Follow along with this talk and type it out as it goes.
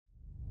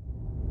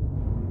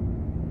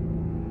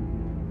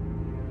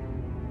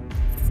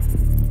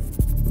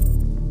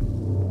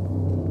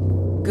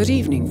Good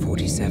evening,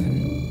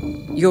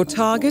 47. Your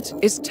target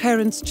is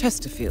Terence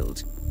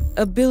Chesterfield,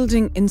 a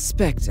building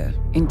inspector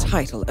in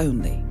title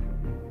only.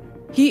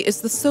 He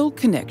is the sole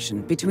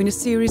connection between a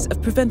series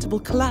of preventable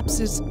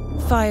collapses,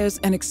 fires,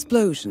 and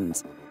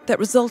explosions that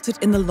resulted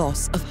in the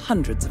loss of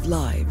hundreds of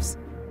lives.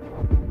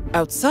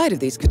 Outside of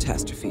these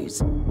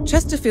catastrophes,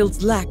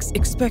 Chesterfield's lax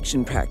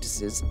inspection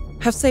practices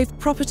have saved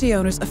property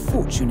owners a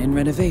fortune in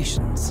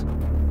renovations.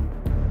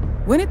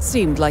 When it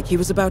seemed like he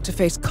was about to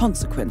face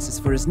consequences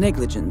for his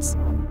negligence,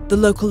 the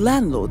local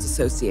Landlords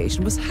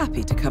Association was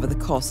happy to cover the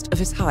cost of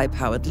his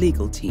high-powered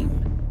legal team.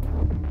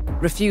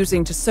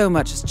 Refusing to so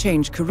much as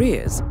change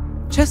careers,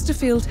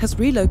 Chesterfield has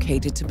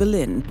relocated to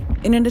Berlin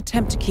in an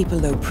attempt to keep a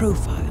low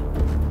profile.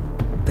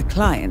 The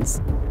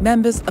clients,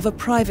 members of a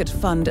private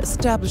fund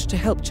established to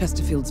help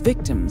Chesterfield's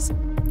victims,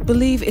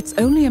 believe it's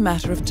only a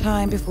matter of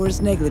time before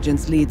his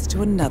negligence leads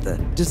to another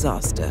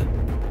disaster.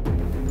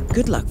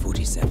 Good luck,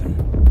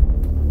 47.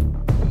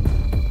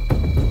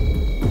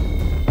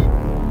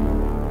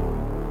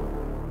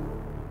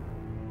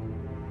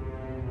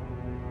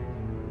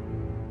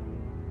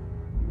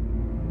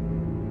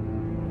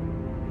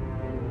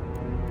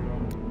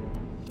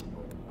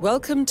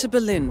 Welcome to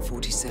Berlin,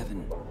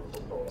 47.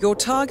 Your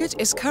target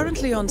is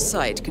currently on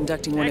site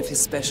conducting one of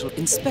his special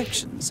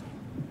inspections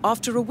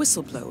after a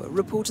whistleblower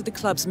reported the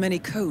club's many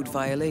code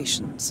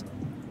violations.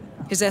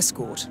 His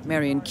escort,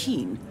 Marion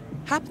Keane,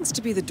 happens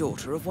to be the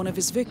daughter of one of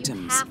his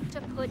victims.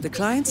 The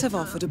clients have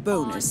offered a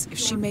bonus if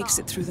she makes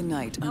it through the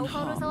night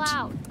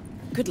unharmed.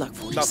 Good luck,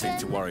 47. Nothing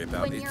to worry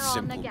about. It's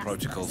simple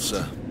protocol,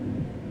 sir.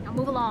 Now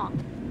move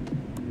along.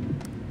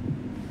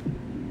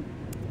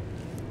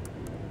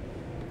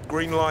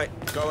 Green light.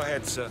 Go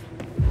ahead, sir.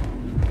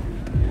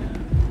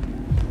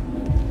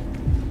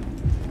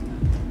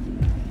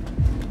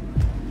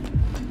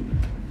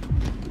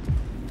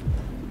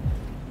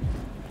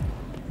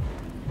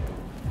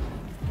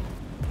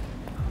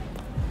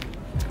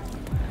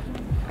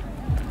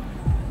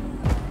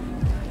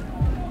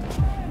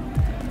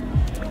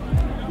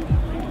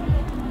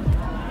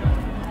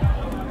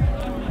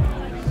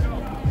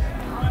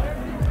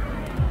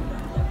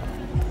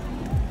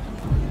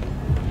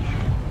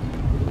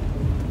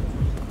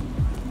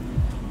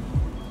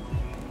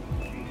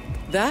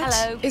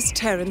 That is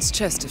Terence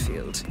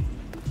Chesterfield.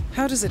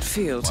 How does it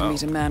feel to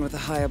meet a man with a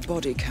higher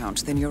body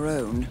count than your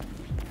own?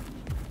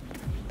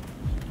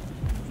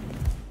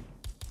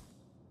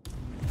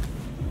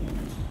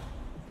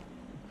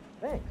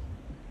 Thanks.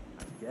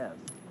 I guess.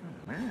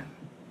 Oh, man.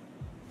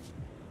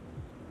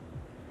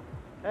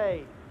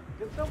 Hey,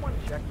 can someone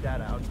check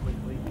that out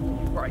quickly?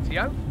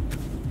 Rightio.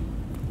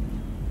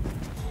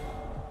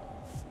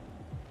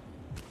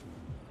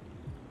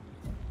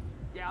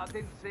 Yeah, I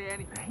didn't see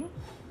anything.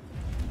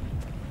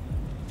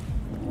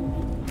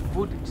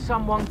 Would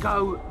someone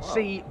go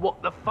see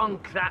what the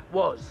funk that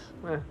was?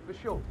 For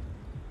sure.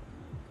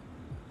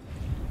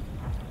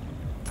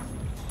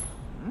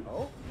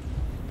 Oh,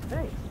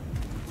 thanks.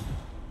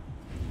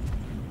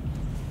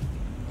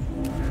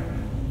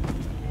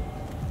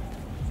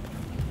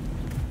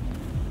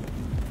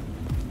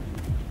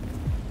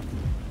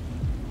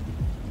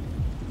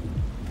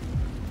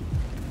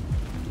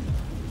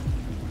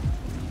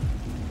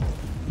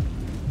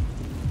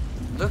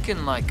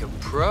 Looking like a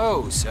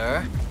pro,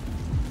 sir.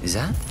 Is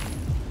that?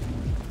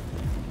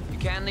 You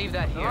can't leave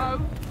that here.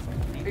 No,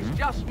 it's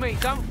just me.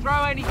 Don't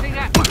throw anything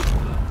at me.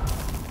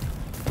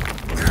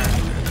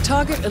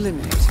 Target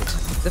eliminated.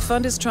 The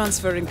fund is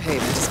transferring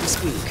payment as we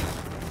speak.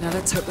 Now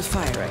let's hope the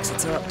fire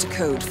exits are up to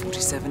code,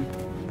 47.